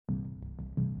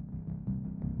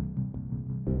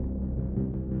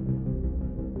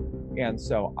And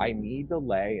so I need to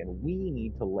lay, and we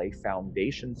need to lay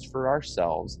foundations for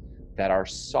ourselves that are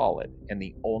solid. And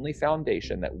the only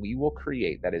foundation that we will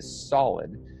create that is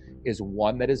solid is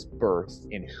one that is birthed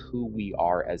in who we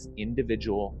are as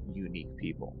individual, unique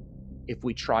people. If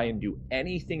we try and do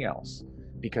anything else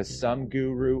because some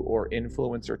guru or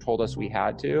influencer told us we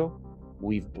had to,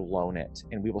 we've blown it.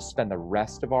 And we will spend the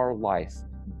rest of our life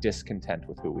discontent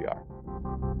with who we are.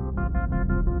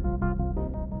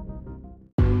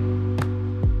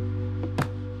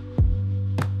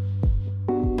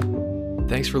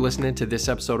 Thanks for listening to this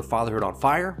episode of Fatherhood on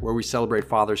Fire, where we celebrate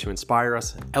fathers who inspire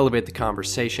us, elevate the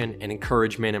conversation, and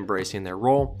encourage men embracing their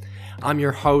role. I'm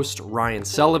your host, Ryan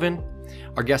Sullivan.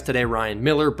 Our guest today, Ryan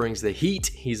Miller, brings the heat.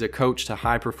 He's a coach to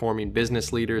high-performing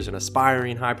business leaders and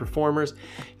aspiring high performers.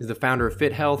 He's the founder of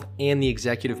Fit Health and the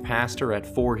executive pastor at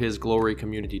For His Glory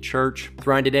Community Church. With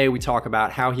Ryan today, we talk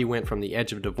about how he went from the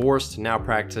edge of divorce to now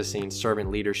practicing servant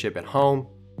leadership at home,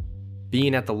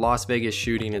 being at the Las Vegas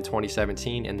shooting in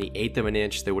 2017 and the eighth of an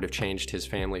inch that would have changed his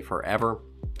family forever.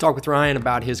 Talk with Ryan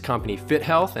about his company Fit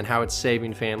Health and how it's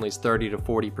saving families 30 to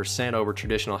 40% over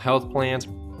traditional health plans.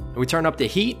 And we turn up the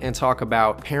heat and talk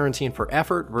about parenting for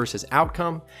effort versus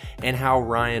outcome and how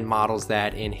Ryan models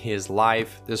that in his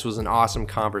life. This was an awesome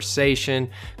conversation.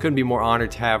 Couldn't be more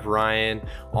honored to have Ryan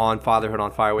on Fatherhood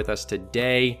on Fire with us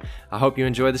today. I hope you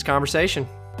enjoy this conversation.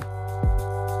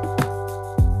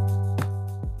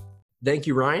 Thank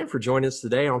you, Ryan, for joining us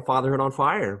today on Fatherhood on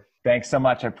Fire. Thanks so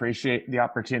much. I appreciate the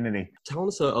opportunity. Tell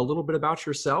us a little bit about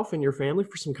yourself and your family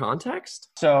for some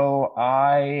context. So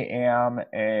I am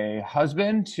a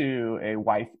husband to a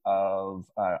wife of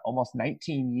almost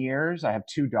 19 years. I have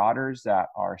two daughters that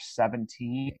are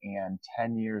 17 and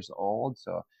 10 years old.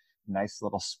 So nice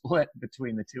little split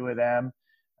between the two of them.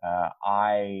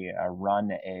 I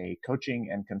run a coaching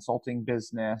and consulting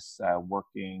business,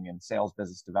 working in sales,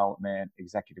 business development,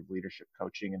 executive leadership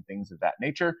coaching, and things of that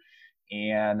nature.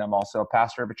 And I'm also a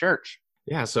pastor of a church.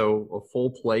 Yeah, so a full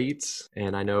plate.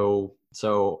 And I know,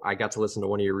 so I got to listen to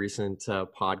one of your recent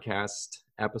podcast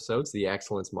episodes, The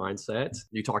Excellence Mindset.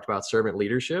 You talked about servant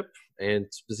leadership, and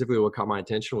specifically what caught my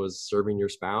attention was serving your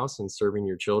spouse and serving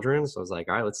your children. So I was like,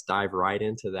 all right, let's dive right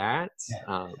into that.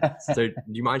 So do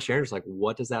you mind sharing just like,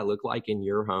 what does that look like in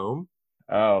your home?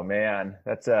 Oh man,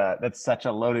 that's such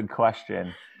a loaded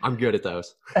question. I'm good at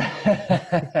those.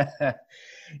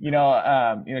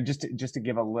 Just to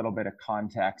give a little bit of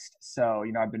context. So,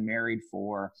 I've been married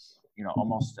for,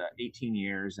 almost 18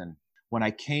 years. And when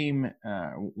I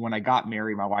got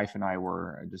married, my wife and I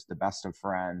were just the best of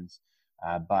friends.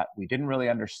 But we didn't really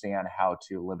understand how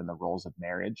to live in the roles of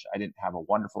marriage. I didn't have a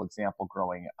wonderful example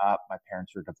growing up. My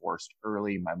parents were divorced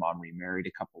early. My mom remarried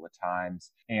a couple of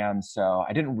times. And so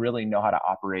I didn't really know how to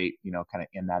operate, kind of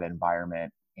in that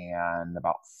environment. And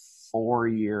about 4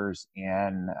 years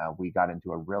in, we got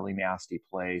into a really nasty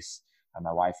place.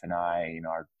 My wife and I,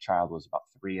 our child was about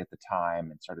 3 at the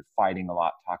time, and started fighting a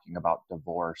lot, talking about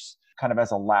divorce. Kind of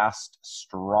as a last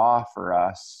straw for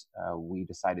us, we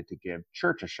decided to give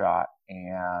church a shot.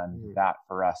 And that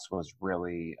for us was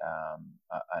really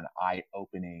an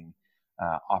eye-opening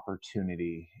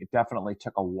opportunity. It definitely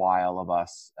took a while of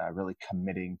us really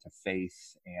committing to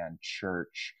faith and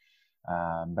church.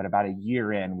 But about a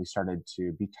year in, we started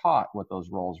to be taught what those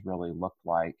roles really looked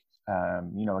like.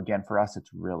 Again, for us,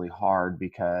 it's really hard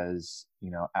because,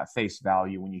 at face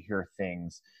value, when you hear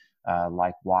things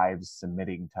like wives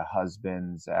submitting to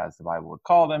husbands as the Bible would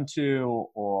call them to,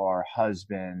 or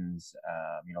husbands,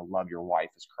 love your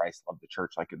wife as Christ loved the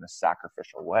church, like in the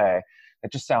sacrificial way,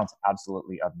 it just sounds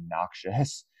absolutely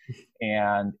obnoxious.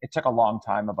 And it took a long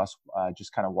time of us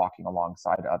just kind of walking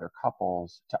alongside other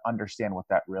couples to understand what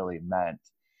that really meant.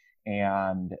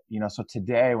 And, so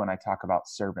today when I talk about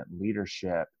servant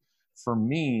leadership, for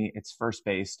me, it's first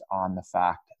based on the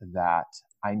fact that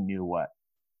I knew what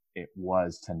it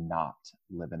was to not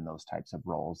live in those types of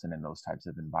roles and in those types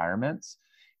of environments.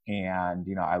 And,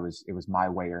 it was my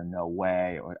way or no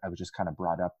way, or I was just kind of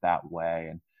brought up that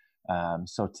way. And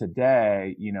so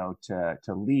today,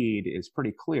 to lead is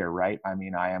pretty clear, right? I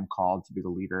mean, I am called to be the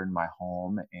leader in my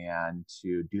home and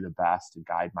to do the best to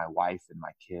guide my wife and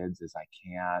my kids as I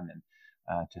can,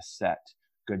 and to set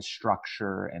good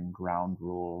structure and ground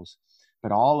rules.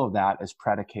 But all of that is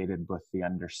predicated with the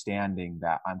understanding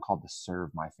that I'm called to serve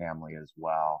my family as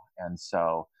well. And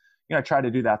so, I try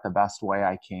to do that the best way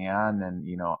I can, and,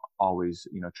 always,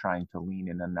 trying to lean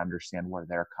in and understand where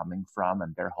they're coming from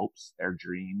and their hopes, their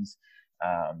dreams.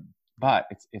 But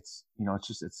it's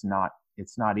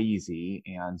not easy.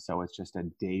 And so it's just a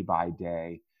day by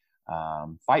day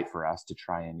fight for us to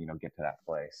try and, get to that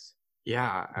place.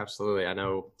 Yeah, absolutely. I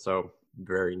know. So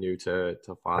very new to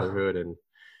fatherhood, and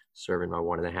serving my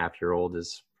 1.5-year-old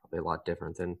is probably a lot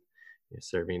different than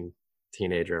serving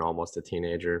teenager and almost a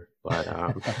teenager. But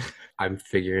I'm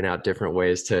figuring out different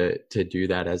ways to do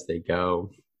that as they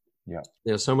go.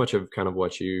 Yeah. So much of kind of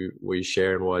what you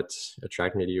share and what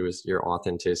attracted me to you is your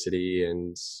authenticity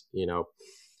and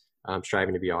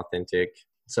striving to be authentic.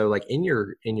 So like in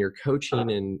your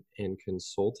coaching and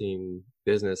consulting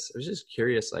business, I was just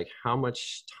curious, like how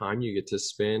much time you get to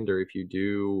spend, or if you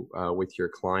do, with your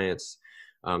clients,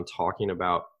 talking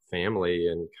about family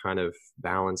and kind of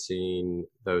balancing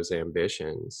those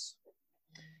ambitions.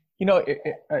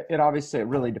 It obviously, it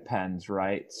really depends,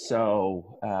 right?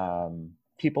 So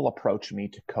people approach me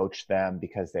to coach them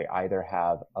because they either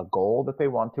have a goal that they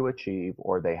want to achieve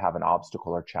or they have an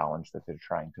obstacle or challenge that they're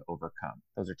trying to overcome.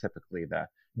 Those are typically the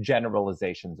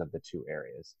generalizations of the two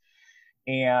areas.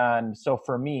 And so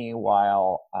for me,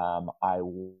 while I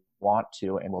want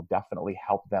to and will definitely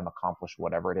help them accomplish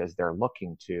whatever it is they're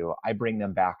looking to, I bring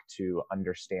them back to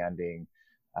understanding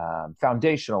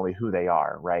foundationally who they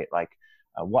are, right? Like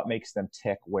what makes them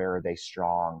tick, where are they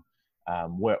strong,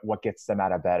 what gets them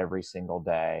out of bed every single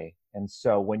day. And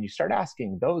so when you start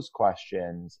asking those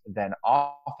questions, then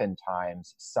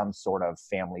oftentimes some sort of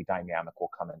family dynamic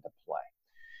will come into play.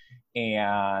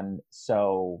 And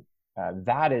so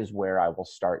that is where I will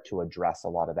start to address a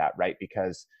lot of that, right?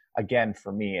 Because again,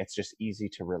 for me, it's just easy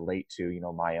to relate to,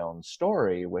 my own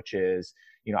story, which is,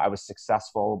 I was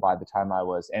successful by the time I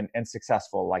was, and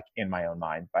successful like in my own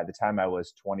mind, by the time I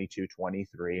was 22,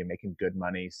 23, making good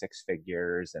money, six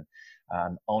figures,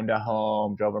 and owned a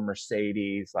home, drove a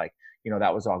Mercedes, like,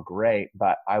 that was all great,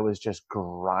 but I was just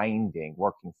grinding,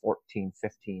 working 14,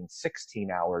 15,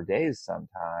 16-hour days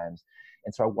sometimes.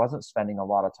 And so I wasn't spending a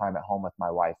lot of time at home with my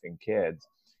wife and kids.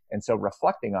 And so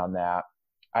reflecting on that,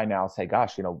 I now say,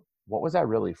 gosh, what was that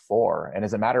really for? And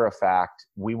as a matter of fact,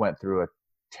 we went through a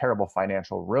terrible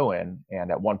financial ruin. And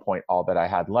at one point, all that I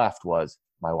had left was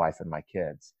my wife and my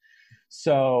kids.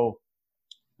 So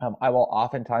I will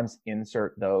oftentimes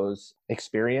insert those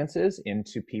experiences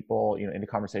into people, into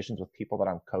conversations with people that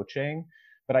I'm coaching.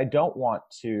 But I don't want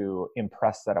to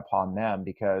impress that upon them,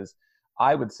 because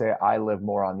I would say I live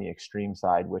more on the extreme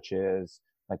side, which is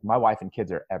like my wife and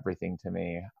kids are everything to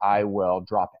me. I will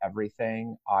drop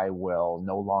everything. I will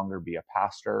no longer be a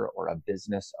pastor or a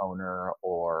business owner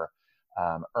or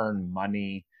earn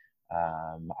money.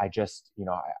 I just,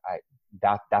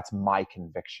 that's my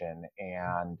conviction.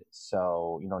 And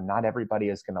so, not everybody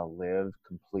is going to live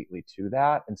completely to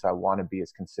that. And so I want to be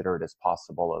as considerate as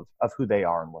possible of who they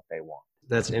are and what they want.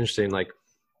 That's interesting. Like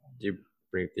you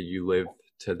bring that you live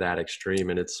to that extreme,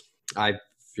 and I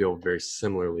feel very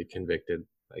similarly convicted,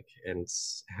 like, and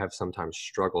have sometimes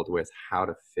struggled with how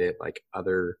to fit like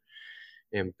other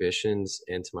ambitions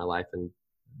into my life. And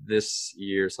this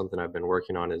year, something I've been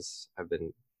working on is I've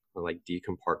been like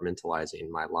decompartmentalizing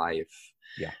my life.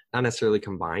 Yeah. Not necessarily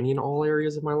combining all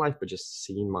areas of my life, but just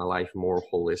seeing my life more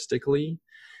holistically.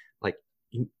 Like,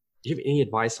 do you have any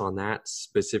advice on that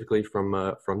specifically from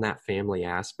that family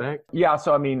aspect? Yeah.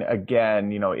 So, I mean,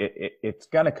 again, it's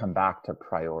going to come back to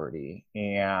priority.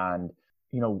 And,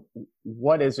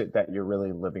 what is it that you're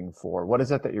really living for? What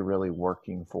is it that you're really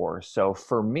working for? So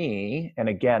for me, and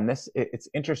again, it's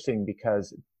interesting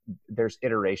because there's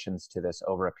iterations to this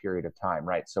over a period of time,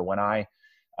 right? So when I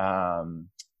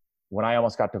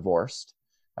almost got divorced,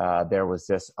 there was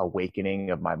this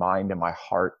awakening of my mind and my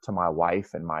heart to my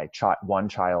wife and my one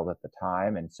child at the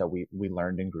time. And so we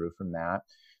learned and grew from that.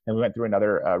 And we went through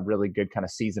another really good kind of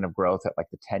season of growth at like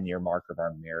the 10-year mark of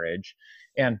our marriage.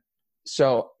 And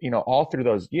so, all through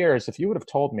those years, if you would have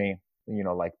told me,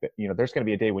 there's going to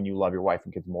be a day when you love your wife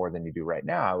and kids more than you do right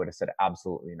now, I would have said,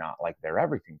 absolutely not. Like, they're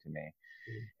everything to me.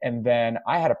 And then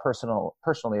I had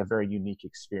personally a very unique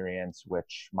experience,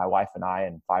 which my wife and I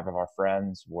and 5 of our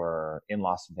friends were in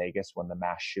Las Vegas when the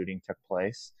mass shooting took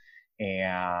place.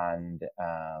 And,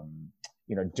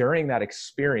 during that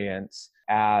experience,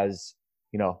 as,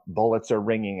 bullets are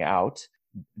ringing out,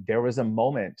 there was a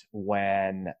moment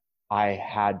when I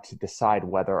had to decide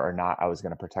whether or not I was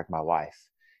going to protect my wife.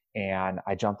 And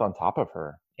I jumped on top of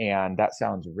her. And that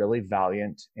sounds really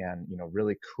valiant and,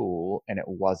 really cool. And it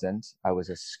wasn't. I was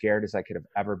as scared as I could have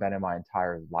ever been in my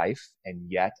entire life. And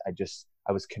yet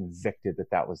I was convicted that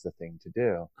that was the thing to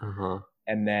do. Uh-huh.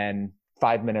 And then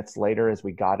 5 minutes later, as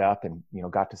we got up and,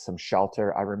 got to some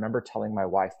shelter, I remember telling my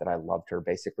wife that I loved her,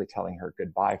 basically telling her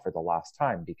goodbye for the last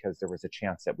time, because there was a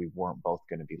chance that we weren't both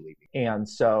going to be leaving. And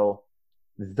so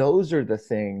those are the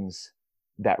things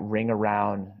that ring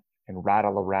around and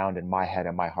rattle around in my head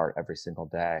and my heart every single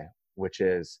day, which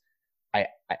is I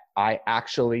I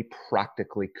actually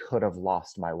practically could have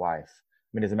lost my wife. I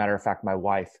mean, as a matter of fact, my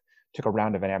wife took a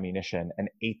round of ammunition, an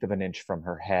eighth of an inch from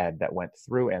her head that went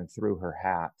through and through her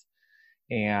hat.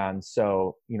 And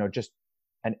so, just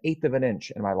an eighth of an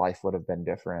inch and my life would have been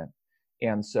different.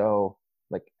 And so,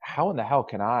 like, how in the hell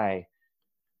can I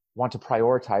want to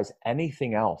prioritize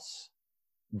anything else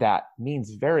that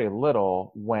means very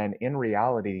little when in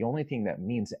reality, the only thing that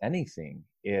means anything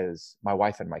is my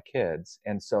wife and my kids?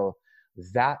 And so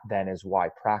that then is why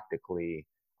practically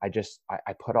I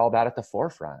put all that at the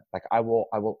forefront. Like I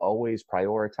will always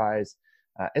prioritize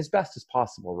as best as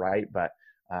possible, right? But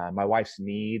my wife's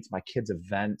needs, my kids'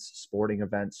 events, sporting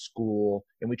events, school,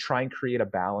 and we try and create a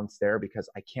balance there because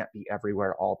I can't be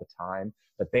everywhere all the time.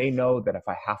 But they know that if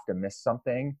I have to miss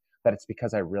something, that it's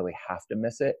because I really have to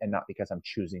miss it and not because I'm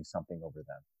choosing something over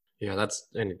them. Yeah, that's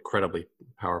an incredibly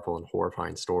powerful and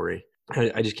horrifying story.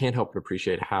 I just can't help but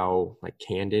appreciate how like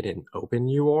candid and open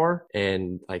you are.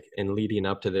 And like in leading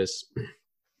up to this,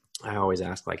 I always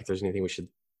ask like if there's anything we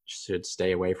should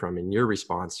stay away from. And your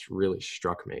response really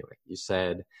struck me. Like you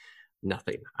said,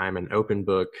 nothing. I'm an open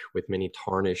book with many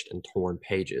tarnished and torn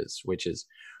pages, which is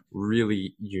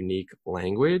really unique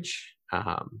language.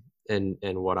 And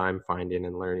what I'm finding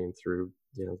and learning through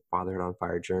Fatherhood on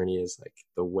Fire journey is like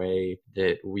the way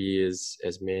that we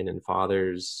as men and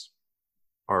fathers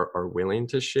are willing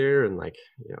to share and like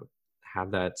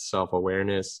have that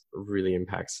self-awareness really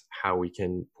impacts how we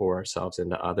can pour ourselves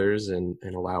into others and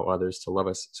allow others to love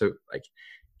us. So like,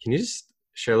 can you just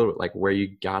share a little bit like where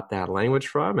you got that language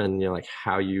from and like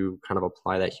how you kind of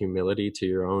apply that humility to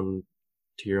your own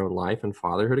life and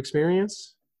fatherhood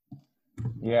experience?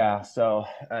 Yeah. So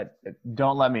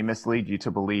don't let me mislead you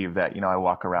to believe that, I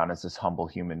walk around as this humble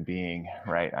human being,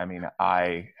 right? I mean,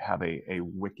 I have a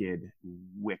wicked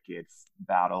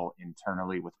battle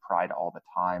internally with pride all the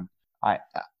time.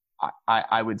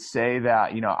 I would say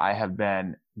that, I have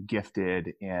been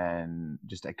gifted in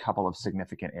just a couple of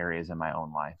significant areas in my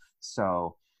own life.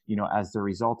 So, as the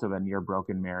result of a near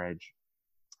broken marriage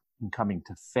and coming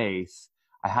to faith,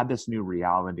 I had this new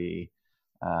reality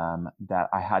that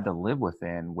I had to live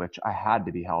within, which I had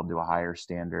to be held to a higher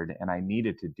standard and I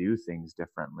needed to do things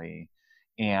differently.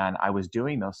 And I was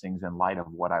doing those things in light of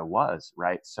what I was,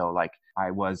 right? So like I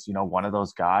was, one of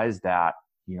those guys that,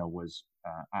 was,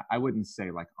 I wouldn't say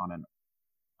like on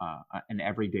an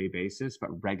everyday basis,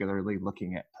 but regularly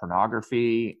looking at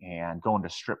pornography and going to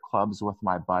strip clubs with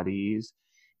my buddies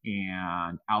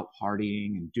and out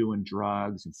partying and doing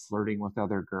drugs and flirting with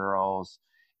other girls.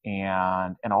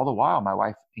 And all the while my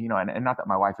wife, and not that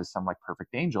my wife is some like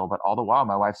perfect angel, but all the while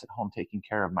my wife's at home taking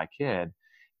care of my kid.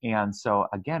 And so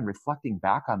again, reflecting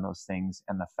back on those things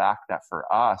and the fact that for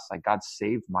us, like God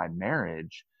saved my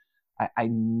marriage, I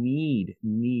need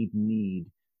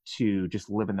to just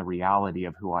live in the reality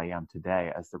of who I am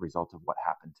today as the result of what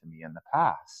happened to me in the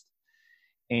past.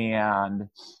 And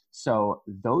so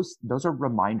those are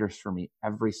reminders for me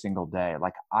every single day.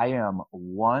 Like I am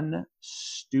one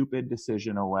stupid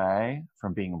decision away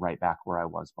from being right back where I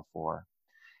was before.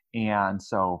 And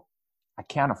so I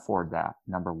can't afford that,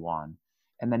 number one.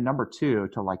 And then number two,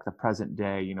 to like the present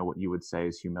day, what you would say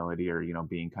is humility or,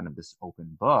 being kind of this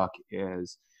open book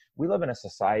is we live in a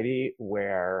society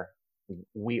where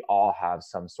we all have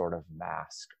some sort of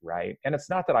mask, right? And it's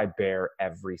not that I bear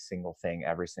every single thing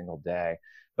every single day,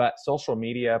 but social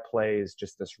media plays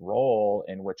just this role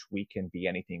in which we can be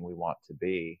anything we want to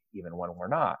be, even when we're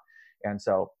not. And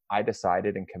so I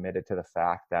decided and committed to the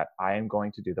fact that I am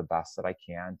going to do the best that I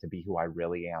can to be who I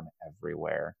really am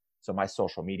everywhere. So my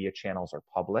social media channels are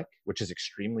public, which is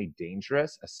extremely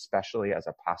dangerous, especially as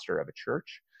a pastor of a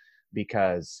church,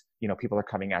 because, people are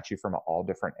coming at you from all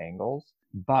different angles.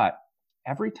 But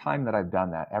every time that I've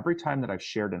done that, every time that I've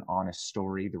shared an honest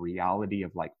story, the reality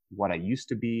of like what I used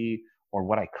to be or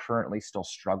what I currently still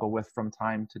struggle with from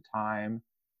time to time,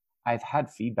 I've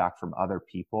had feedback from other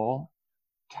people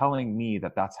telling me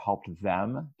that that's helped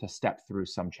them to step through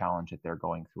some challenge that they're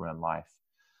going through in life.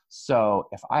 So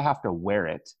if I have to wear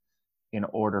it in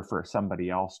order for somebody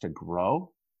else to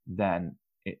grow, then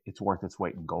it's worth its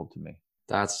weight in gold to me.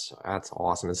 That's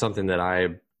awesome. It's something that I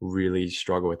really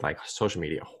struggle with. Like social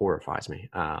media horrifies me.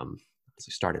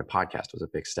 Starting a podcast was a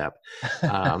big step.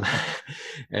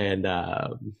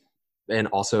 And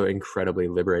also incredibly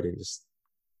liberating, just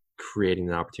creating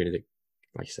an opportunity to,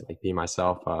 like you said, like be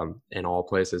myself in all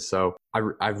places. So I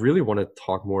really want to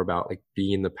talk more about like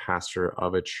being the pastor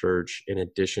of a church in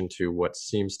addition to what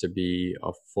seems to be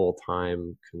a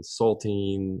full-time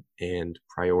consulting and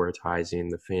prioritizing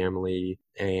the family.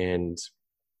 And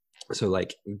so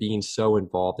like being so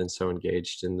involved and so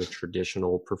engaged in the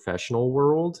traditional professional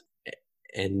world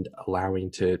and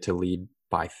allowing to lead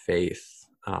by faith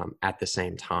at the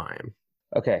same time?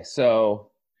 Okay,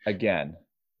 so again,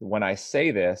 when I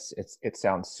say this, it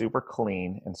sounds super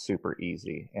clean and super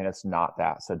easy, and it's not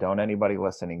that. So don't anybody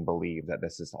listening believe that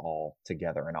this is all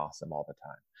together and awesome all the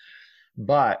time.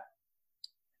 But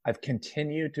I've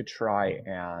continued to try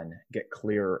and get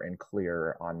clearer and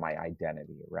clearer on my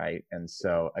identity, right? And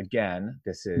so again,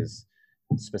 this is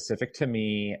specific to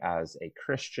me as a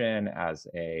Christian, as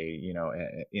a,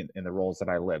 in the roles that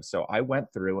I live. So I went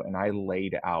through and I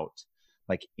laid out,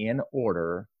 like, in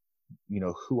order,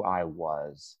 who I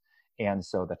was. And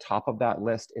so the top of that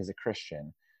list is a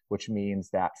Christian, which means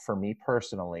that for me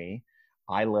personally,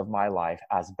 I live my life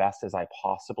as best as I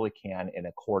possibly can in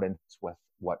accordance with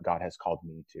what God has called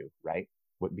me to, right?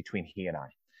 Between he and I.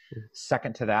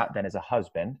 Second to that, then, is a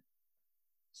husband.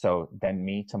 So then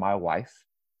me to my wife.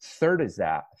 Third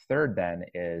then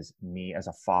is me as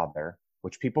a father,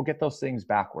 which people get those things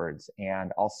backwards.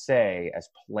 And I'll say as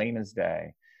plain as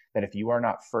day that if you are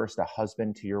not first a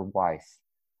husband to your wife,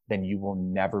 then you will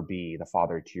never be the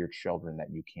father to your children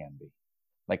that you can be.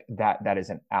 Like that is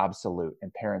an absolute.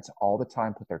 And parents all the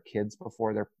time put their kids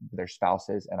before their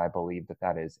spouses. And I believe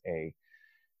that is a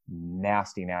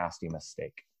nasty, nasty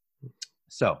mistake.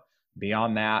 So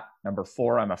beyond that, number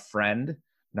 4, I'm a friend.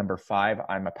 Number 5,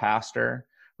 I'm a pastor,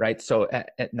 right? So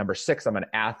at number 6, I'm an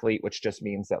athlete, which just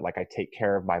means that, like, I take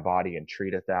care of my body and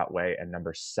treat it that way. And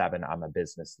number 7, I'm a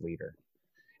business leader.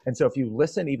 And so if you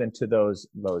listen even to those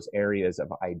areas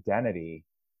of identity,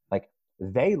 like,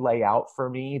 they lay out for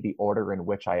me the order in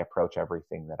which I approach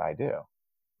everything that I do.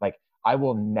 Like, I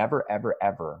will never, ever,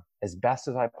 ever, as best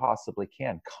as I possibly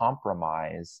can,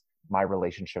 compromise my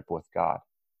relationship with God,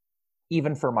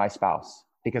 even for my spouse,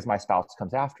 because my spouse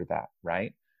comes after that,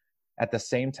 right? At the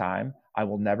same time, I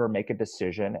will never make a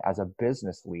decision as a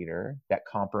business leader that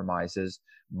compromises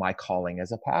my calling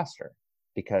as a pastor,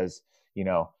 because,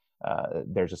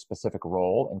 there's a specific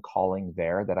role and calling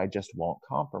there that I just won't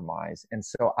compromise. And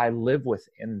so I live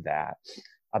within that.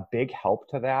 A big help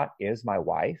to that is my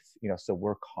wife, so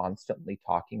we're constantly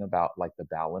talking about, like, the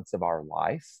balance of our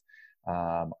life.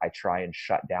 I try and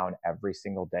shut down every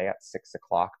single day at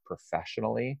 6:00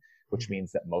 professionally, which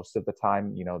means that most of the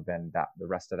time, then that the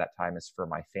rest of that time is for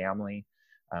my family.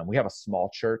 We have a small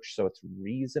church, so it's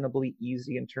reasonably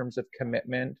easy in terms of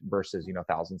commitment versus,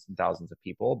 thousands and thousands of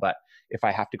people. But if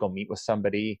I have to go meet with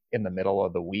somebody in the middle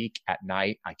of the week at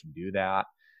night, I can do that.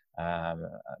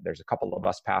 There's a couple of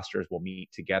us pastors will meet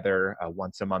together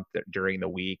once a month during the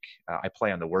week. I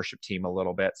play on the worship team a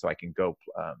little bit, so I can go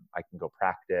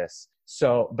practice.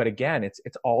 So, but again, it's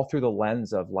all through the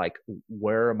lens of, like,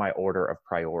 where are my order of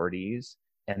priorities,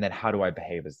 and then how do I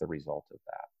behave as the result of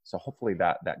that? So hopefully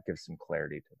that gives some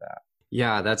clarity to that.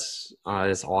 Yeah, that's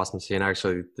awesome to see. And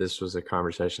actually, this was a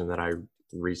conversation that I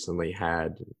recently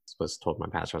had. I was told my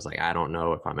pastor, I was like, I don't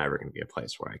know if I'm ever going to be a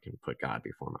place where I can put God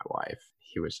before my wife.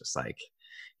 He was just like,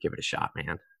 give it a shot,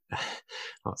 man. I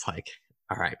was like,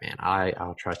 all right, man,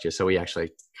 I'll trust you. So we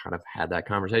actually kind of had that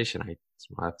conversation. I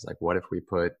was like, what if we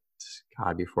put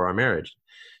God before our marriage?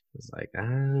 I was like,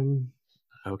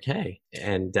 okay.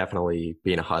 And definitely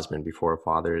being a husband before a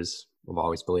father is, I've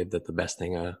always believed that the best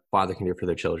thing a father can do for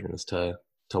their children is to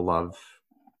love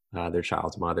their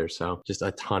child's mother. So just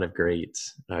a ton of great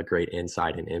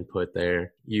insight and input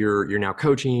there. You're now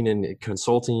coaching and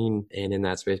consulting, and in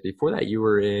that space. Before that, you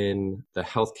were in the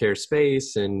healthcare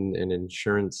space and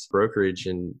insurance brokerage,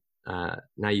 and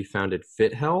now you founded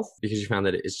Fit Health because you found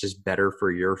that it's just better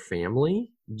for your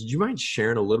family. Did you mind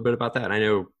sharing a little bit about that? I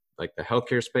know, like, the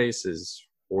healthcare space is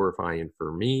horrifying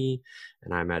for me,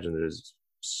 and I imagine there's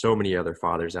so many other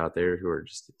fathers out there who are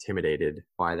just intimidated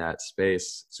by that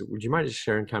space. So would you mind just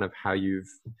sharing kind of how you've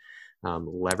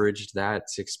leveraged that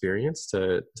experience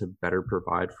to better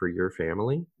provide for your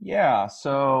family? Yeah.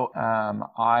 So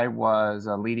I was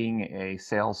leading a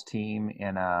sales team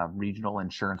in a regional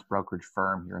insurance brokerage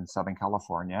firm here in Southern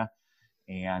California.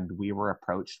 And we were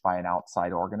approached by an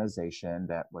outside organization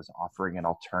that was offering an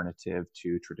alternative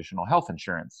to traditional health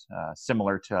insurance,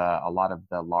 similar to a lot of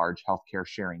the large healthcare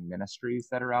sharing ministries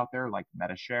that are out there, like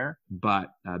Medi-Share, but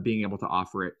being able to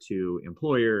offer it to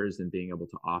employers and being able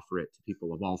to offer it to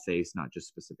people of all faiths, not just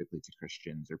specifically to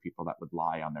Christians or people that would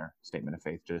lie on their statement of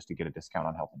faith just to get a discount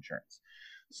on health insurance.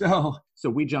 So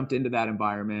we jumped into that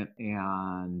environment,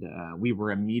 and we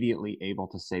were immediately able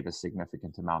to save a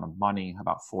significant amount of money,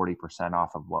 about 40%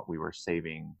 off of what we were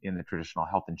saving in the traditional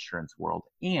health insurance world.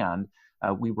 And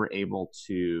we were able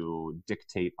to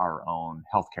dictate our own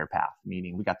healthcare path,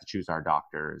 meaning we got to choose our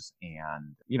doctors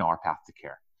and, our path to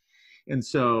care. And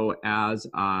so as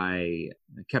I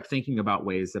kept thinking about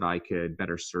ways that I could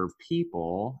better serve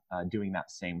people doing that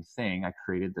same thing, I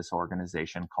created this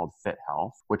organization called Fit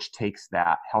Health, which takes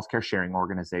that healthcare sharing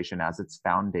organization as its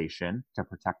foundation to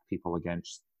protect people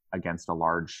against a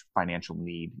large financial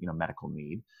need, medical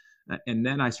need. And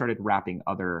then I started wrapping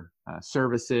other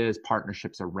services,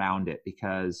 partnerships around it,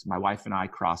 because my wife and I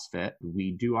CrossFit.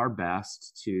 We do our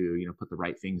best to, put the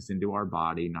right things into our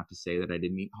body. Not to say that I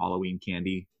didn't eat Halloween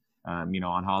candy,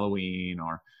 on Halloween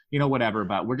or, whatever,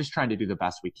 but we're just trying to do the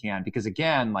best we can. Because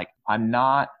again, like I'm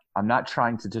not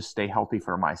trying to just stay healthy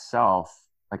for myself.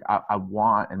 Like I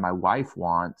want, and my wife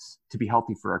wants to be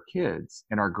healthy for our kids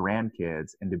and our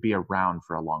grandkids and to be around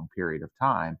for a long period of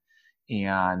time.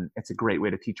 And it's a great way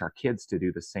to teach our kids to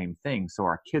do the same thing. So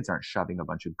our kids aren't shoving a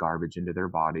bunch of garbage into their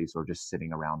bodies or just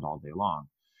sitting around all day long.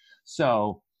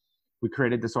 So we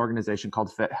created this organization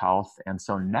called Fit Health. And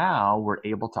so now we're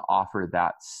able to offer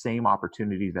that same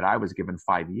opportunity that I was given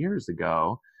 5 years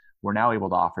ago. We're now able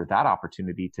to offer that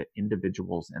opportunity to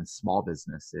individuals and small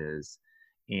businesses.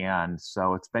 And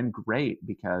so it's been great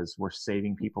because we're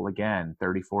saving people again,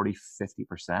 30, 40,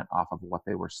 50% off of what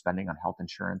they were spending on health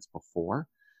insurance before.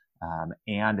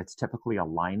 And it's typically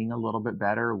aligning a little bit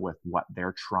better with what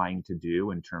they're trying to do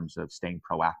in terms of staying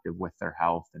proactive with their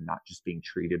health and not just being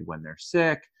treated when they're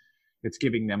sick. It's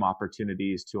giving them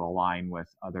opportunities to align with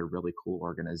other really cool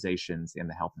organizations in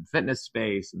the health and fitness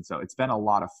space. And so it's been a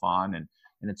lot of fun, and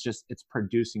it's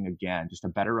producing, again, just a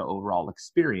better overall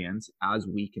experience as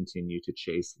we continue to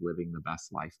chase living the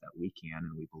best life that we can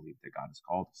and we believe that God has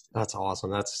called us to. That's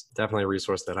awesome. That's definitely a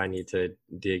resource that I need to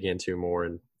dig into more,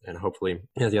 and hopefully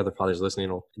the other fathers listening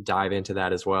will dive into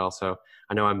that as well. So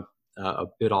I know I'm a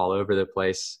bit all over the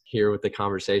place here with the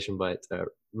conversation, but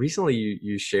recently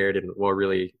you shared, and what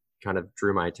really kind of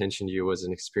drew my attention to you was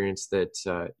an experience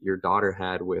that your daughter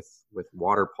had with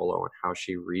water polo and how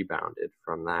she rebounded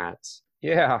from that.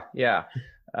 Yeah.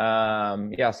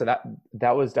 So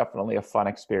that was definitely a fun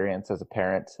experience as a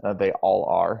parent. They all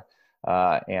are.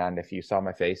 And if you saw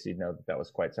my face, you'd know that was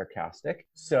quite sarcastic.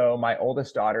 So my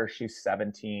oldest daughter, she's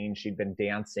 17. She'd been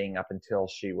dancing up until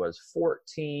she was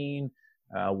 14.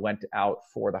 Went out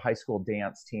for the high school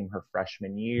dance team her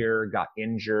freshman year, got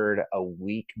injured a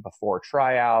week before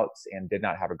tryouts and did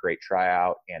not have a great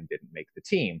tryout and didn't make the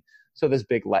team. So this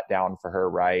big letdown for her,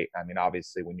 right? I mean,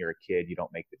 obviously when you're a kid, you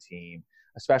don't make the team,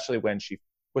 especially when she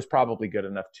was probably good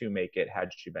enough to make it had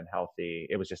she been healthy.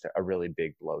 It was just a really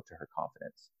big blow to her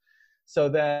confidence. So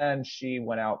then she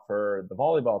went out for the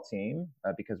volleyball team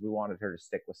because we wanted her to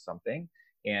stick with something.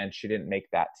 And she didn't make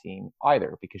that team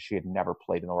either because she had never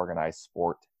played an organized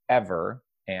sport ever.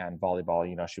 And volleyball,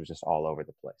 she was just all over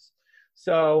the place.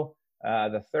 So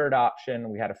the third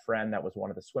option, we had a friend that was one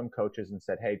of the swim coaches and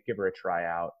said, hey, give her a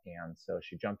tryout. And so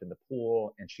she jumped in the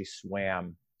pool and she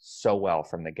swam so well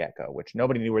from the get-go, which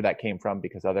nobody knew where that came from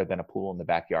because other than a pool in the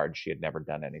backyard, she had never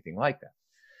done anything like that.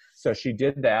 So she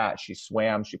did that. She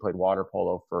swam. She played water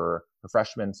polo for her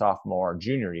freshman, sophomore,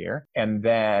 junior year. And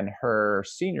then her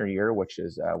senior year, which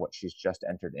is what she's just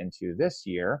entered into this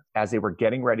year, as they were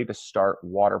getting ready to start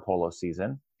water polo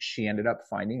season, she ended up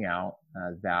finding out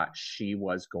that she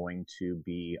was going to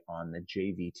be on the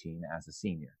JV team as a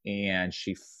senior. And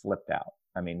she flipped out.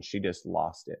 I mean, she just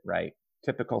lost it, right?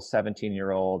 Typical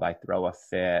 17-year-old, I throw a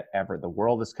fit, the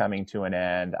world is coming to an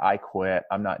end. I quit.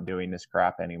 I'm not doing this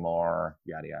crap anymore,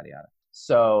 yada, yada, yada.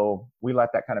 So we let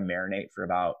that kind of marinate for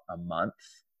about a month,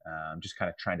 just kind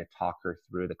of trying to talk her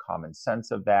through the common sense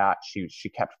of that. She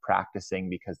kept practicing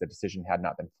because the decision had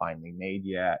not been finally made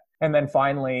yet. And then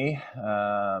finally,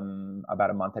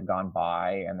 about a month had gone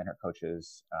by, and then her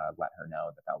coaches let her know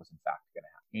that was in fact going to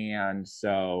happen. And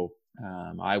so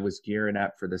I was gearing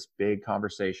up for this big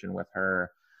conversation with her.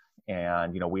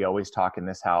 And, we always talk in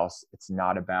this house, it's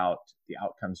not about the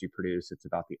outcomes you produce. It's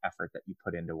about the effort that you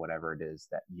put into whatever it is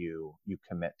that you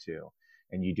commit to.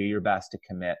 And you do your best to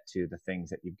commit to the things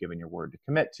that you've given your word to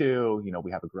commit to.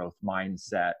 We have a growth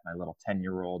mindset. My little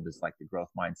 10-year-old is like the growth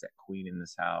mindset queen in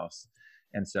this house.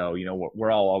 And so,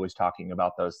 we're all always talking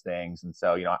about those things. And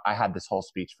so, I had this whole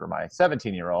speech for my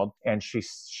 17-year-old, and she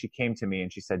came to me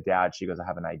and she said, Dad, she goes, I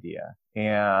have an idea.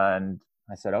 And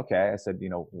I said, okay. I said,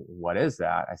 what is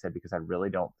that? I said, because I really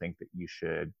don't think that you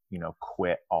should,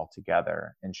 quit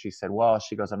altogether. And she said, well,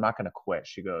 she goes, I'm not going to quit.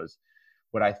 She goes,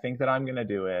 what I think that I'm going to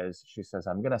do is, she says,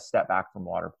 I'm going to step back from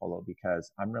water polo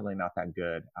because I'm really not that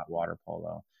good at water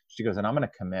polo. She goes, and I'm going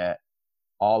to commit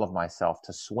all of myself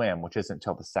to swim, which isn't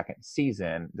until the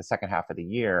second half of the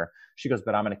year. She goes,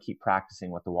 but I'm going to keep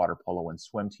practicing with the water polo and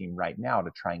swim team right now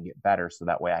to try and get better so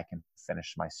that way I can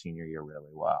finish my senior year really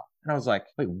well. And I was like,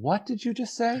 wait, what did you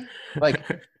just say? Like,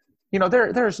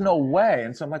 there's no way.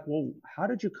 And so I'm like, well, how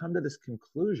did you come to this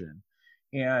conclusion?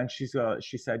 And she said,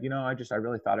 I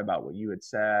really thought about what you had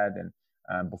said and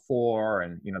before,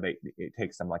 and it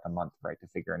takes them like a month, right, to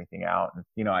figure anything out.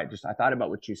 And I thought about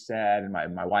what you said, and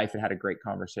my wife had a great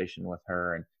conversation with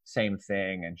her, and same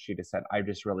thing. And she just said, I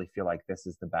just really feel like this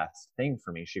is the best thing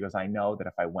for me. She goes, I know that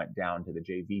if I went down to the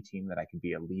JV team, that I could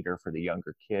be a leader for the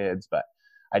younger kids, but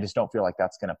I just don't feel like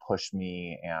that's going to push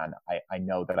me. And I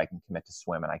know that I can commit to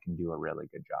swim and I can do a really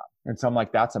good job. And so I'm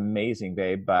like, that's amazing,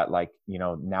 babe. But like,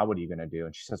 now what are you going to do?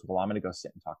 And she says, well, I'm going to go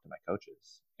sit and talk to my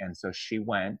coaches. And so she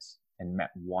went and met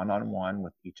one-on-one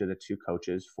with each of the two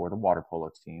coaches for the water polo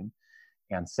team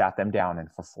and sat them down, and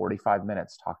for 45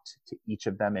 minutes talked to each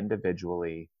of them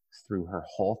individually through her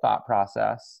whole thought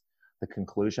process, the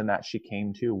conclusion that she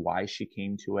came to, why she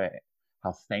came to it,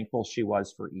 how thankful she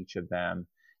was for each of them.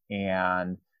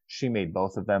 And she made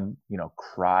both of them,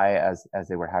 cry as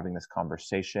they were having this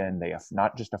conversation. They have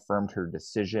not just affirmed her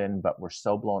decision, but were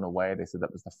so blown away. They said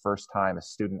that was the first time a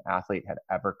student athlete had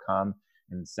ever come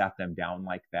and sat them down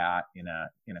like that in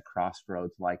a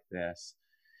crossroads like this.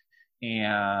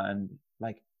 And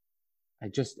like,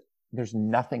 there's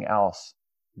nothing else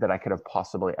that I could have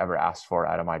possibly ever asked for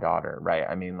out of my daughter, right?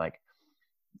 I mean, like,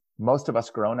 most of us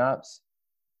grown-ups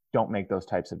don't make those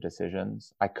types of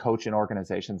decisions. I coach in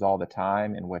organizations all the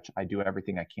time in which I do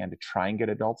everything I can to try and get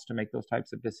adults to make those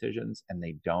types of decisions, and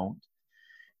they don't.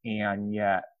 And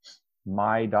yet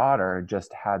my daughter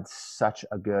just had such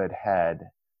a good head,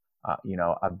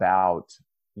 about,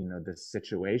 this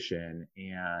situation.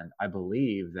 And I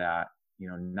believe that,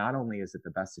 not only is it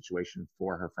the best situation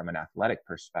for her from an athletic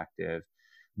perspective,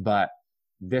 but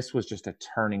this was just a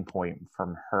turning point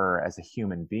from her as a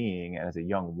human being and as a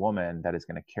young woman that is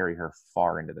going to carry her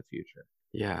far into the future.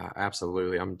 Yeah,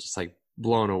 absolutely. I'm just like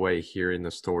blown away hearing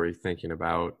the story, thinking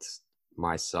about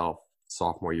myself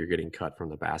sophomore year getting cut from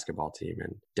the basketball team,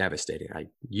 and devastating.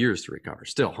 Years to recover,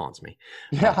 still haunts me.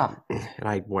 Yeah. And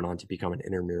I went on to become an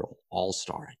intramural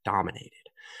all-star. I dominated.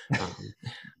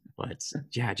 But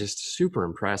yeah, just super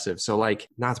impressive. So like,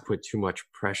 not to put too much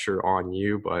pressure on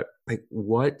you, but like,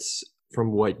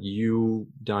 from what you've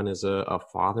done as a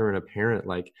father and a parent,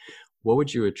 like, what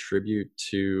would you attribute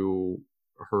to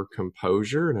her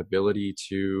composure and ability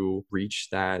to reach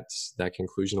that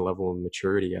conclusion level of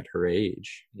maturity at her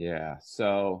age? Yeah.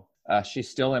 So she's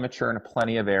still immature in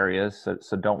plenty of areas.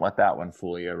 So don't let that one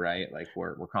fool you, right? Like,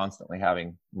 we're constantly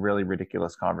having really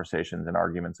ridiculous conversations and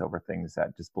arguments over things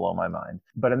that just blow my mind.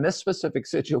 But in this specific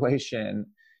situation,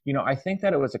 I think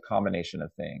that it was a combination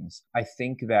of things. I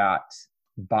think that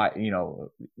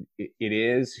it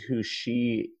is who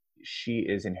she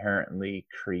is inherently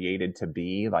created to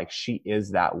be. Like, she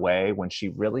is that way. When she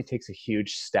really takes a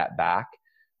huge step back,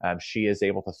 she is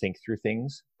able to think through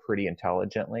things pretty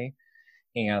intelligently.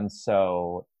 And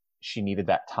so she needed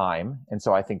that time. And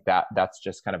so I think that that's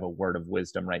just kind of a word of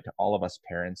wisdom, right, to all of us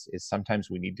parents, is sometimes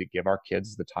we need to give our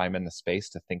kids the time and the space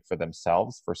to think for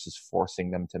themselves versus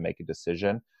forcing them to make a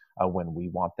decision when we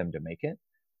want them to make it.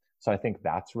 So I think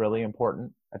that's really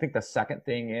important. I think the second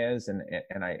thing is, and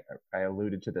I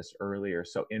alluded to this earlier.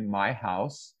 So in my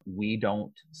house, we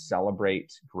don't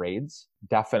celebrate grades.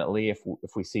 Definitely, if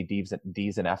we see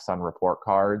D's and F's on report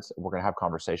cards, we're going to have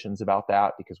conversations about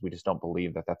that, because we just don't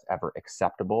believe that that's ever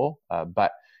acceptable.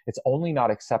 But it's only not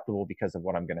acceptable because of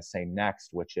what I'm going to say next,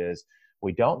 which is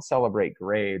we don't celebrate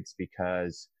grades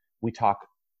because we talk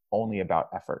only about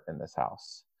effort in this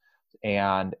house.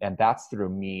 And that's through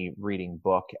me reading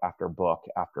book after book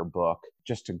after book,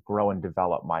 just to grow and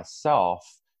develop myself,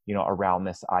 around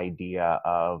this idea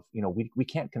of, we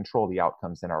can't control the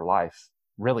outcomes in our life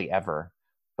really ever,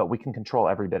 but we can control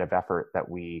every bit of effort that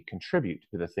we contribute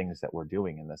to the things that we're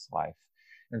doing in this life.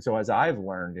 And so as I've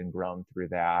learned and grown through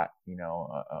that,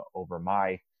 over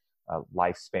my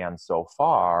lifespan so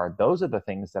far, those are the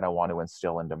things that I want to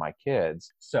instill into my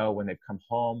kids. So when they've come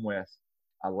home with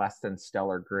a less than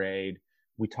stellar grade,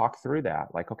 we talk through that.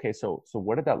 Like, okay, so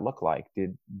what did that look like?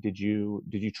 Did you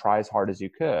try as hard as you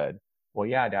could? Well,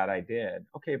 yeah, Dad, I did.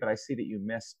 Okay, but I see that you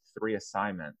missed 3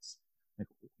 assignments. Like,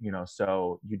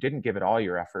 so you didn't give it all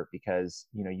your effort because,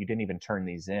 you didn't even turn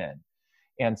these in.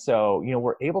 And so,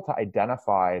 we're able to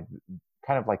identify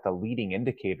kind of like the leading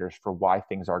indicators for why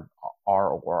things are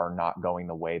or are not going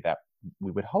the way that we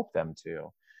would hope them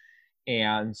to.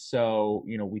 And so,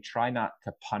 we try not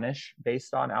to punish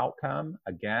based on outcome.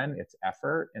 Again, it's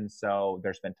effort. And so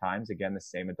there's been times, again, the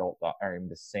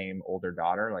same older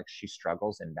daughter, like, she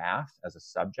struggles in math as a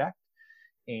subject.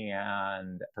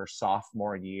 And her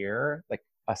sophomore year, like,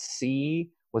 a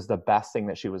C was the best thing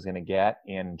that she was going to get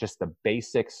in just the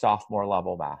basic sophomore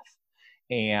level math.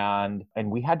 And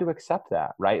we had to accept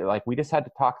that, right? Like we just had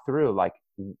to talk through, like,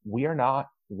 we're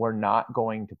not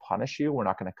going to punish you. We're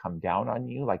not going to come down on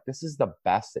you. Like, this is the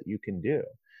best that you can do.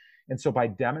 And so by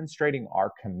demonstrating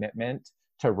our commitment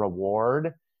to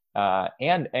reward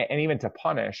and even to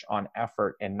punish on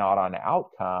effort and not on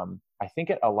outcome, I think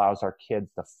it allows our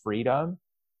kids the freedom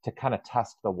to kind of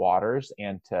test the waters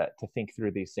and to think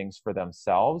through these things for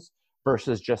themselves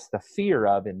versus just the fear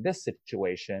of, in this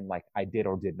situation, like, I did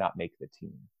or did not make the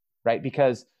team, right?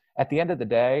 Because at the end of the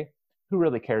day, who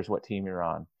really cares what team you're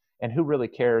on? And who really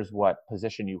cares what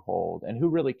position you hold? And who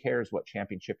really cares what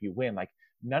championship you win? Like,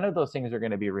 none of those things are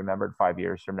going to be remembered 5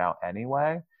 years from now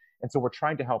anyway. And so we're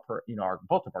trying to help her,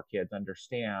 both of our kids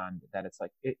understand that it's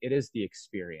like, it is the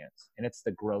experience and it's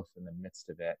the growth in the midst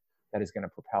of it that is going to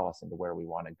propel us into where we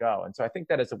want to go. And so I think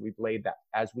that as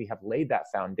we have laid that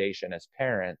foundation as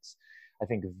parents, I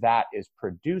think that is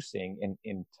producing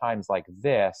in times like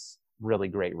this, really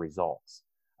great results.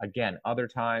 Again, other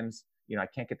times, I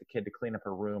can't get the kid to clean up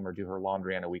her room or do her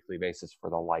laundry on a weekly basis for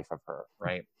the life of her,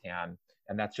 right? And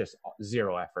that's just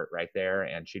zero effort right there.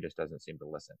 And she just doesn't seem to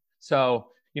listen. So,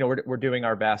 we're doing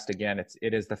our best. Again,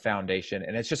 it is the foundation,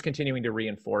 and it's just continuing to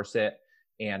reinforce it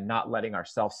and not letting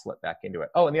ourselves slip back into it.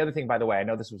 Oh, and the other thing, by the way, I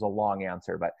know this was a long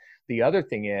answer, but the other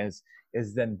thing is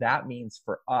then that means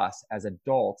for us as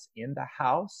adults in the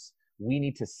house, we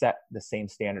need to set the same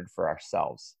standard for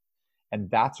ourselves. And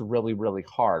that's really, really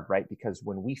hard, right? Because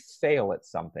when we fail at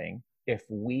something, if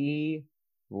we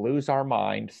lose our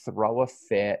mind, throw a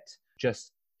fit,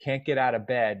 just can't get out of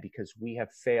bed because we have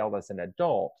failed as an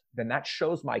adult, then that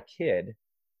shows my kid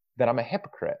that I'm a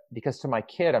hypocrite. Because to my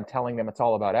kid, I'm telling them it's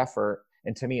all about effort.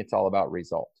 And to me, it's all about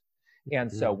result.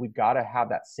 And so we've got to have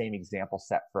that same example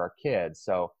set for our kids.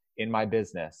 So in my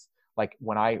business, like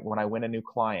when I win a new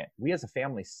client, we as a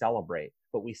family celebrate,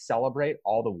 but we celebrate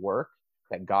all the work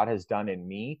that God has done in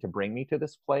me to bring me to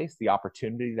this place, the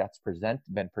opportunity that's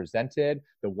been presented,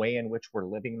 the way in which we're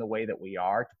living the way that we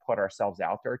are to put ourselves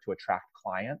out there to attract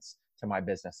clients to my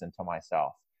business and to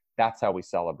myself. That's how we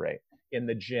celebrate. In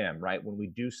the gym, right? When we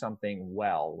do something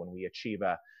well, when we achieve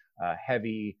a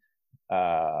heavy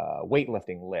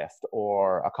weightlifting lift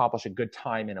or accomplish a good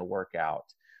time in a workout,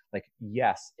 like,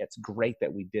 yes, it's great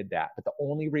that we did that. But the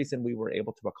only reason we were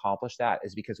able to accomplish that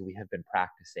is because we have been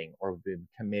practicing or we've been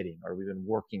committing or we've been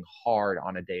working hard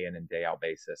on a day in and day out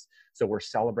basis. So we're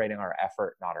celebrating our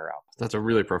effort, not our output. That's a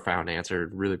really profound answer,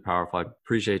 really powerful. I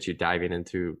appreciate you diving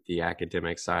into the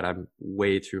academic side. I'm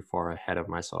way too far ahead of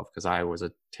myself because I was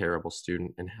a terrible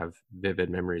student and have vivid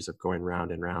memories of going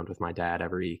round and round with my dad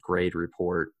every grade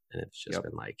report. And it's just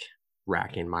been like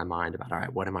racking my mind about, all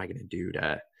right, what am I going to do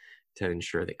to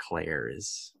ensure that Claire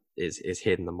is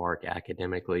hitting the mark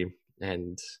academically,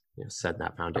 and setting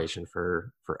that foundation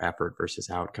for effort versus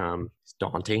outcome is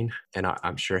daunting, and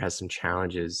I'm sure has some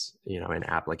challenges in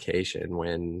application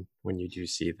when you do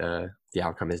see the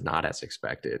outcome is not as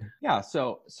expected. Yeah.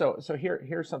 So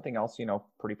here's something else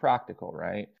pretty practical,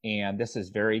 right? And this is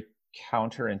very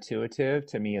counterintuitive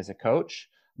to me as a coach,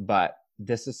 but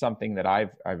this is something that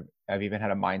I've even had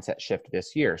a mindset shift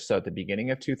this year. So at the beginning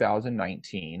of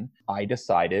 2019, I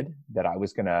decided that I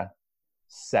was going to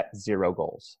set 0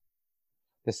 goals.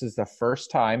 This is the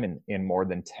first time in more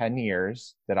than 10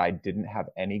 years that I didn't have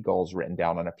any goals written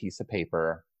down on a piece of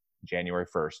paper, January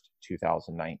 1st,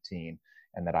 2019,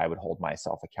 and that I would hold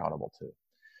myself accountable to.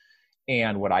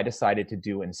 And what I decided to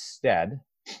do instead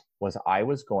was I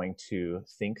was going to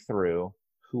think through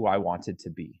who I wanted to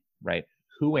be, right?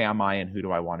 Who am I and who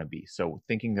do I want to be? So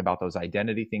thinking about those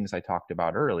identity things I talked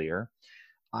about earlier,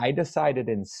 I decided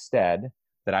instead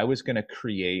that I was going to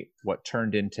create what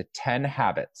turned into 10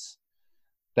 habits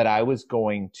that I was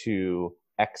going to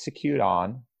execute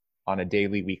on a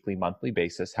daily, weekly, monthly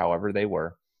basis, however they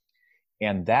were.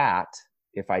 And that,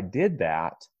 if I did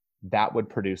that, that would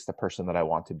produce the person that I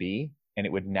want to be. And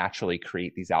it would naturally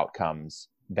create these outcomes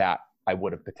that I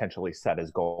would have potentially set as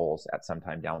goals at some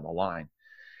time down the line.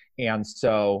 And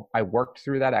so I worked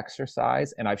through that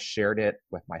exercise, and I've shared it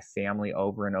with my family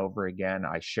over and over again.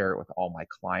 I share it with all my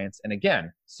clients. And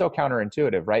again, so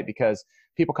counterintuitive, right? Because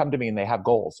people come to me and they have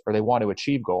goals or they want to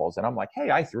achieve goals. And I'm like,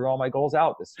 hey, I threw all my goals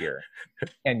out this year.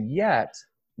 And yet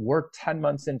we're 10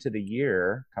 months into the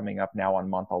year, coming up now on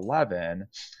month 11.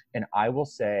 And I will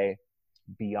say,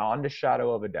 beyond a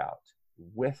shadow of a doubt,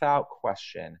 without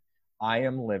question, I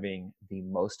am living the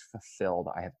most fulfilled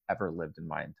I have ever lived in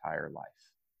my entire life.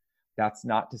 That's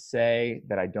not to say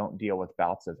that I don't deal with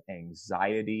bouts of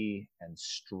anxiety and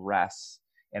stress,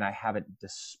 and I haven't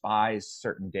despised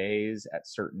certain days at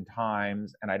certain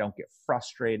times, and I don't get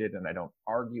frustrated, and I don't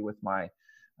argue with my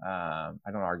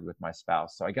I don't argue with my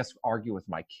spouse. So I guess argue with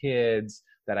my kids,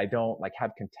 that I don't like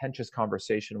have contentious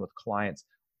conversation with clients.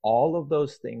 All of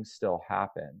those things still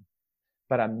happen,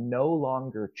 but I'm no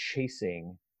longer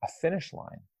chasing a finish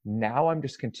line. Now I'm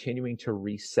just continuing to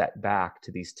reset back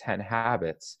to these 10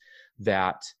 habits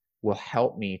that will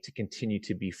help me to continue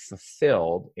to be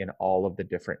fulfilled in all of the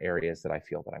different areas that I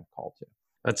feel that I'm called to.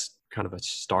 That's kind of a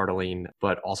startling,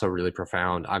 but also really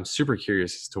profound. I'm super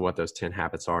curious as to what those 10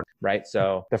 habits are. Right.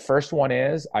 So the first one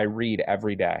is I read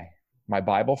every day. My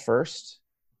Bible first,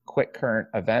 quick current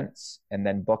events, and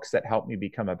then books that help me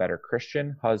become a better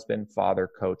Christian, husband, father,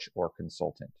 coach, or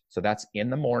consultant. So that's in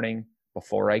the morning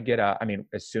before I get up. I mean,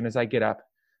 as soon as I get up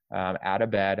out of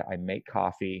bed, I make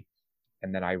coffee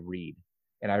and then I read.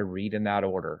 And I read in that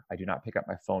order. I do not pick up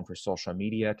my phone for social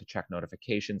media to check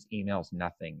notifications, emails,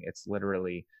 nothing. It's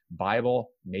literally Bible.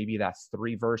 Maybe that's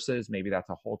 3 verses, maybe that's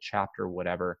a whole chapter,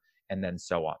 whatever, and then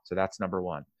so on. So that's number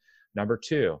 1. Number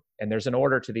 2, and there's an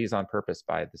order to these on purpose,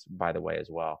 by the way, as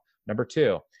well. Number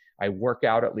 2, I work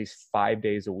out at least 5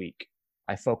 days a week.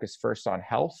 I focus first on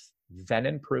health, then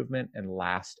improvement, and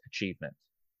last achievement.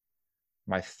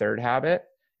 My third habit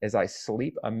is I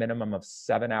sleep a minimum of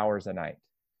 7 hours a night.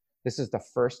 This is the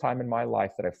first time in my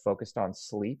life that I've focused on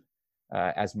sleep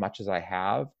as much as I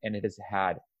have, and it has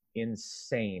had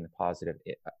insane positive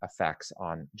effects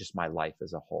on just my life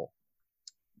as a whole.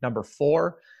 Number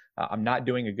 4, I'm not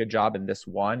doing a good job in this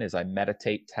one, is I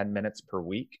meditate 10 minutes per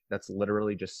week. That's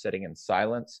literally just sitting in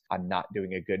silence. I'm not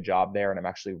doing a good job there, and I'm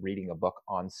actually reading a book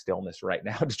on stillness right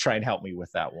now to try and help me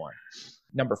with that one.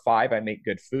 Number 5, I make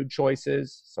good food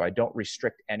choices. So I don't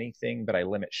restrict anything, but I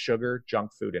limit sugar, junk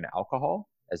food, and alcohol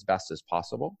as best as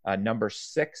possible. Number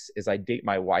 6 is I date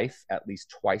my wife at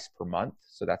least twice per month.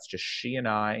 So that's just she and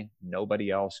I,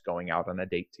 nobody else going out on a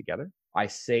date together. I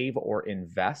save or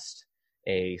invest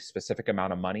a specific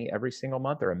amount of money every single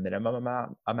month, or a minimum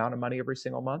amount of money every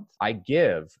single month. I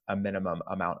give a minimum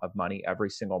amount of money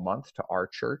every single month to our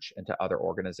church and to other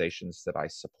organizations that I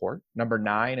support. Number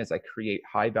 9 is I create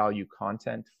high value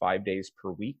content 5 days per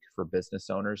week for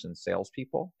business owners and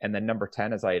salespeople. And then number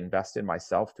 10 is I invest in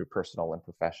myself through personal and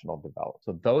professional development.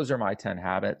 So those are my 10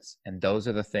 habits, and those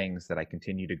are the things that I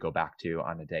continue to go back to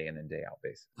on a day in and day out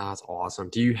basis. That's awesome.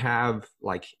 Do you have,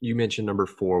 like you mentioned, number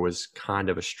 4 was kind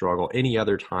of a struggle. Any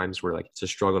other times where like it's a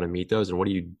struggle to meet those, and what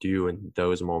do you do in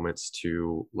those moments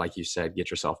to, like you said,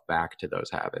 get yourself back to those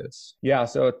habits? Yeah.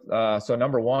 So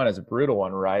number 1 is a brutal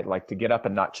one, right? Like to get up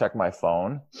and not check my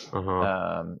phone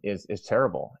is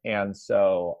terrible. And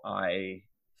so I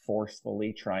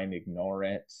forcefully try and ignore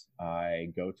it.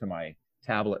 I go to my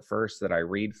tablet first that I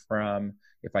read from.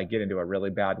 If I get into a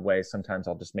really bad way, sometimes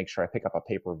I'll just make sure I pick up a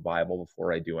paper Bible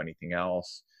before I do anything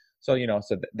else. So,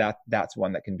 that's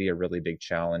one that can be a really big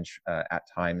challenge at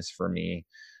times for me.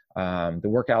 The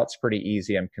workout's pretty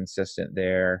easy. I'm consistent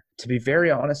there. To be very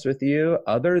honest with you,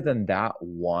 other than that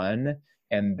one,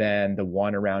 and then the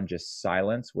one around just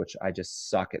silence, which I just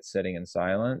suck at sitting in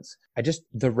silence,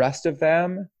 the rest of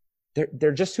them,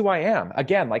 they're just who I am.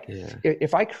 Again,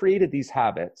 if I created these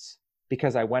habits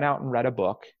because I went out and read a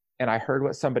book and I heard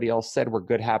what somebody else said were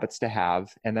good habits to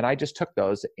have, and then I just took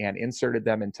those and inserted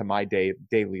them into my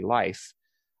daily life,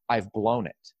 I've blown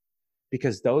it,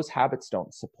 because those habits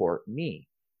don't support me.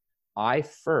 I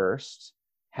first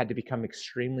had to become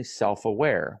extremely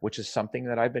self-aware, which is something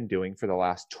that I've been doing for the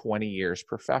last 20 years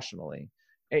professionally,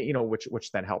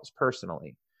 which then helps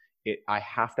personally. I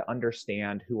have to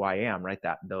understand who I am, right?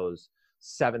 Those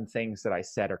 7 things that I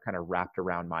said are kind of wrapped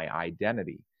around my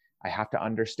identity. I have to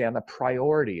understand the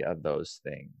priority of those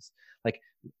things. Like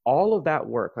all of that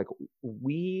work, like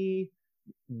we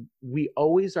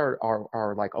always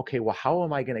are like, okay, well, how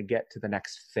am I going to get to the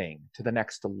next thing, to the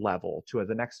next level, to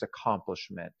the next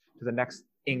accomplishment, to the next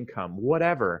income,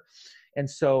 whatever. And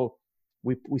so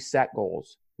we set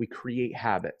goals, we create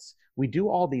habits, we do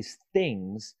all these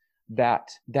things that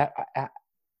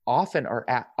often are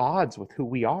at odds with who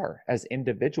we are as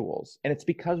individuals. And it's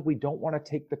because we don't want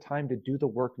to take the time to do the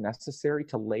work necessary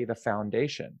to lay the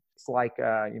foundation. It's like,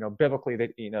 biblically,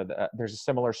 there's a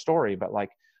similar story, but like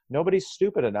nobody's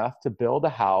stupid enough to build a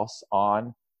house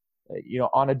on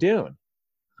a dune.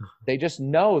 They just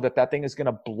know that thing is going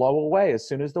to blow away as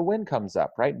soon as the wind comes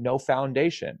up, right? No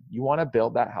foundation. You want to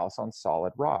build that house on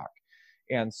solid rock.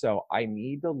 And so I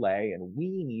need to lay, and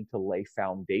we need to lay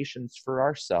foundations for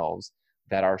ourselves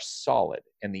that are solid.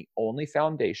 And the only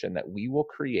foundation that we will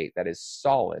create that is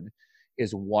solid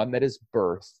is one that is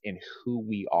birthed in who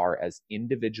we are as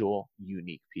individual,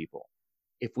 unique people.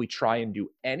 If we try and do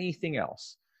anything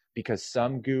else because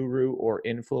some guru or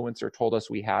influencer told us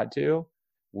we had to,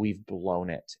 we've blown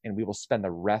it. And we will spend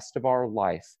the rest of our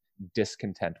life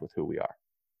discontent with who we are.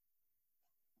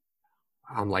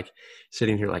 I'm like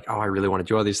sitting here like, oh, I really want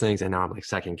to do all these things. And now I'm like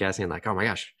second guessing, like, oh my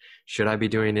gosh, should I be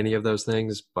doing any of those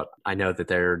things? But I know that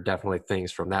there are definitely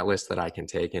things from that list that I can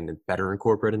take and better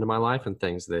incorporate into my life, and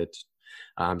things that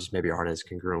just maybe aren't as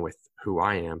congruent with who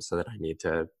I am, so that I need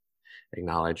to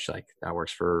acknowledge like that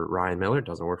works for Ryan Miller, it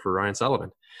doesn't work for Ryan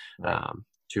Sullivan. Right.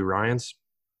 Two Ryans,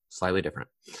 slightly different.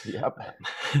 Yep.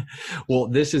 Well,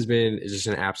 this has been just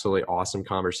an absolutely awesome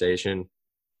conversation.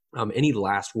 Any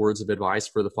last words of advice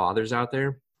for the fathers out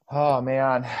there? Oh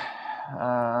man.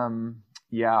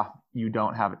 Yeah, you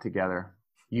don't have it together.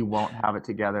 You won't have it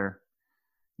together.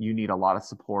 You need a lot of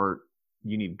support.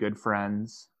 You need good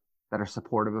friends that are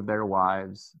supportive of their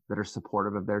wives, that are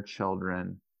supportive of their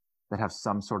children, that have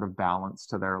some sort of balance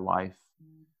to their life,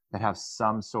 that have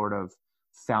some sort of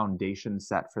foundation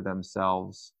set for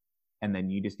themselves. And then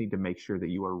you just need to make sure that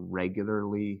you are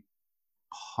regularly,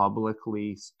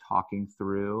 publicly talking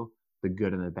through the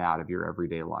good and the bad of your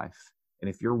everyday life. And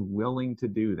if you're willing to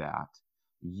do that,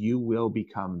 you will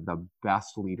become the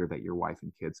best leader that your wife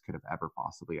and kids could have ever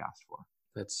possibly asked for.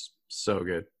 That's so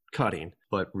good. Cutting,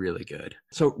 but really good.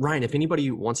 So Ryan, if anybody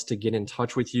wants to get in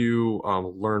touch with you,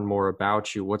 learn more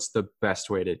about you, what's the best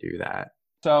way to do that?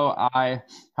 So I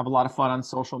have a lot of fun on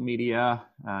social media.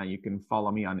 You can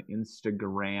follow me on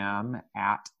Instagram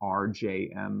at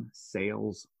RJM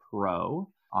Sales Pro.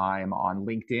 I'm on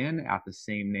LinkedIn at the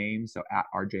same name, so at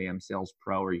RJM Sales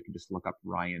Pro, or you can just look up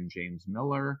Ryan James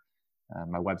Miller.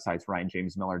 My website's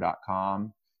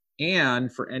ryanjamesmiller.com.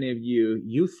 And for any of you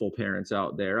youthful parents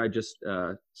out there, I just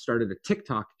started a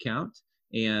TikTok account,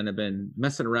 and I've been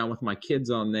messing around with my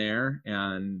kids on there.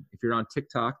 And if you're on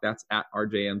TikTok, that's at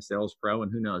RJM Sales Pro.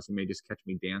 And who knows, you may just catch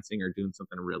me dancing or doing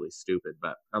something really stupid,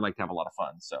 but I like to have a lot of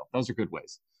fun. So those are good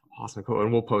ways. Awesome. Cool.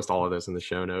 And we'll post all of this in the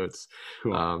show notes.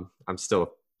 Cool. I'm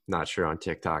still not sure on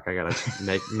TikTok. I got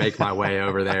to make my way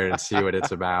over there and see what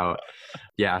it's about.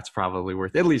 Yeah, it's probably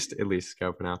worth at least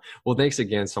scoping out. Well, thanks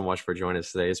again so much for joining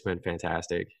us today. It's been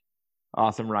fantastic.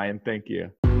 Awesome, Ryan. Thank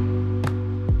you.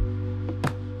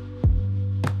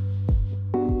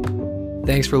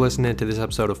 Thanks for listening to this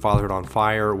episode of Fatherhood on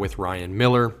Fire with Ryan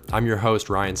Miller. I'm your host,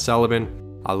 Ryan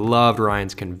Sullivan. I loved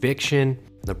Ryan's conviction,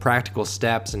 the practical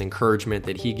steps and encouragement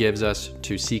that he gives us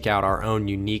to seek out our own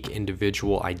unique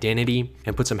individual identity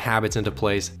and put some habits into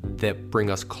place that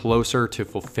bring us closer to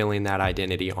fulfilling that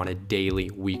identity on a daily,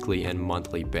 weekly, and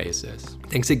monthly basis.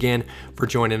 Thanks again for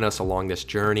joining us along this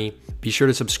journey. Be sure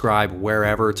to subscribe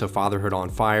wherever to Fatherhood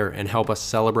on Fire and help us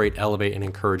celebrate, elevate, and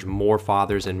encourage more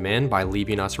fathers and men by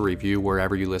leaving us a review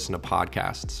wherever you listen to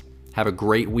podcasts. Have a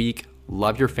great week.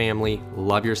 Love your family,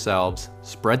 love yourselves,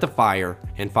 spread the fire.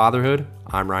 In fatherhood,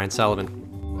 I'm Ryan Sullivan.